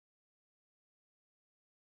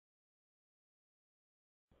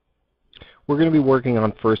we're going to be working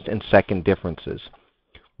on first and second differences.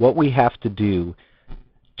 What we have to do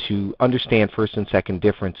to understand first and second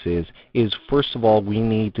differences is, first of all, we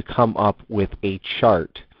need to come up with a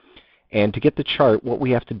chart. And to get the chart, what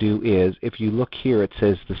we have to do is, if you look here, it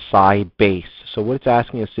says the side base. So what it's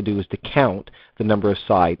asking us to do is to count the number of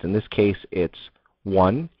sides. In this case, it's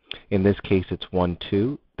 1. In this case, it's 1,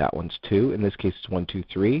 2. That one's 2. In this case, it's 1, 2,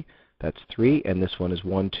 3. That's 3. And this one is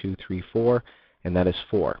 1, 2, 3, 4. And that is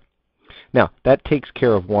 4. Now, that takes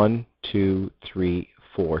care of 1, 2, 3,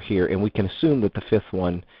 4 here. And we can assume that the fifth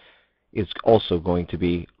one is also going to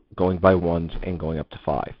be going by ones and going up to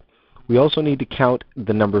 5. We also need to count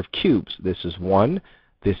the number of cubes. This is 1.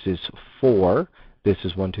 This is 4. This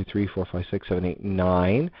is 1, 2, 3, 4, 5, 6, 7, 8,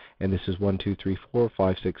 9. And this is 1, 2, 3, 4,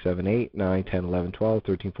 5, 6, 7, 8, 9, 10, 11, 12,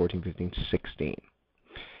 13, 14, 15, 16.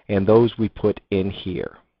 And those we put in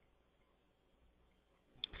here.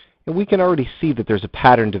 And we can already see that there's a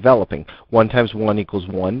pattern developing. 1 times 1 equals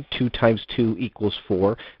 1. 2 times 2 equals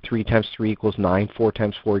 4. 3 times 3 equals 9. 4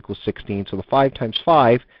 times 4 equals 16. So the 5 times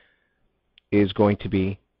 5 is going to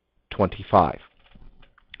be 25.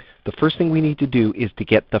 The first thing we need to do is to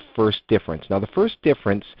get the first difference. Now the first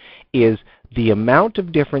difference is the amount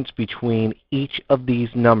of difference between each of these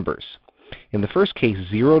numbers. In the first case,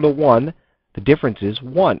 0 to 1, the difference is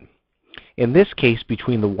 1. In this case,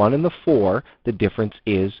 between the 1 and the 4, the difference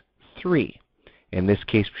is 3. In this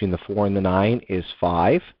case, between the 4 and the 9 is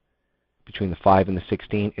 5. Between the 5 and the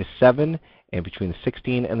 16 is 7. And between the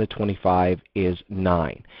 16 and the 25 is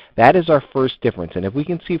 9. That is our first difference. And if we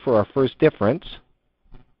can see for our first difference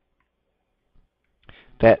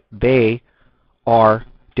that they are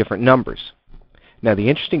different numbers. Now the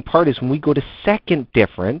interesting part is when we go to second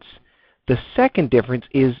difference, the second difference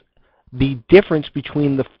is the difference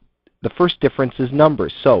between the first difference's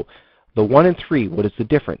numbers. So the 1 and 3, what is the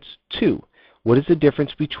difference? 2. What is the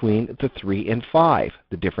difference between the 3 and 5?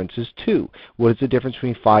 The difference is 2. What is the difference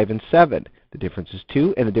between 5 and 7? The difference is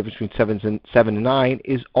 2. And the difference between 7 and 9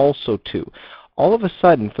 is also 2. All of a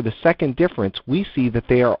sudden, for the second difference, we see that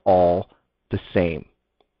they are all the same.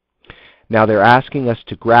 Now they're asking us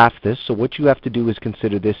to graph this, so what you have to do is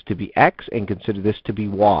consider this to be x and consider this to be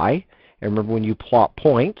y. And remember, when you plot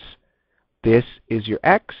points, this is your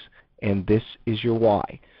x and this is your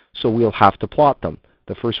y. So we'll have to plot them.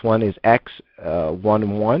 The first one is x, 1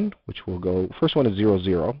 and 1, which will go, first one is 0,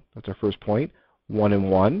 0. That's our first point, 1 and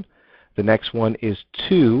 1. The next one is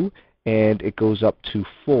 2, and it goes up to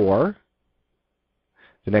 4.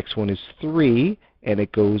 The next one is 3, and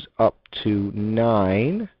it goes up to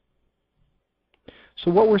 9. So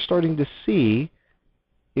what we're starting to see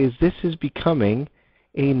is this is becoming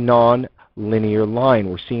a non-linear line.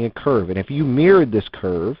 We're seeing a curve. And if you mirrored this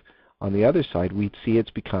curve on the other side, we'd see it's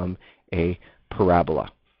become a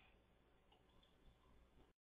parabola.